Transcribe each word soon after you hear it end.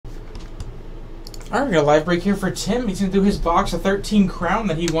All right, we got a live break here for Tim. He's going to do his box of 13 Crown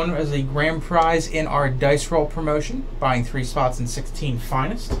that he won as a grand prize in our dice roll promotion, buying 3 spots in 16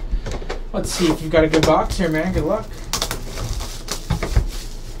 Finest. Let's see if you've got a good box here, man. Good luck.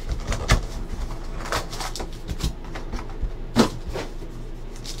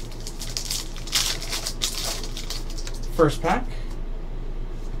 First pack,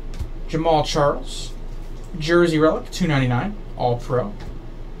 Jamal Charles, Jersey Relic, $2.99, All Pro.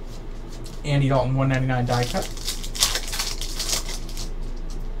 Andy Dalton, $1.99 die cut.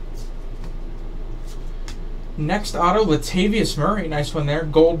 Next auto, Latavius Murray, nice one there.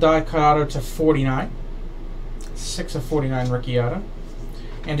 Gold die cut auto to 49. 6 of 49 rookie auto.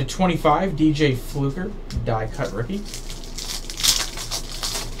 And to 25, DJ Fluker, die cut rookie.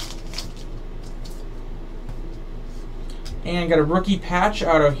 And got a rookie patch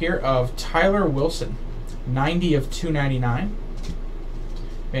auto here of Tyler Wilson, 90 of 299.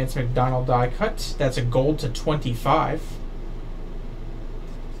 Vance McDonald die cut. That's a gold to 25.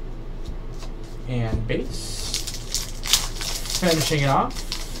 And base. Finishing it off,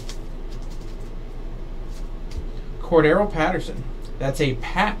 Cordero Patterson. That's a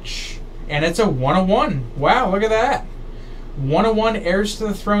patch. And it's a 1/1. Wow, look at that. 1/1 Heirs to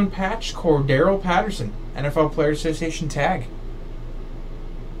the Throne patch, Cordero Patterson. NFL Player Association tag.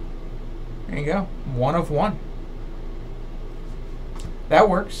 There you go. 1/1. That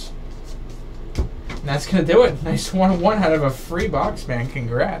works. And that's going to do it. Nice 1/1 out of a free box, man.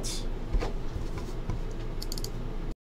 Congrats.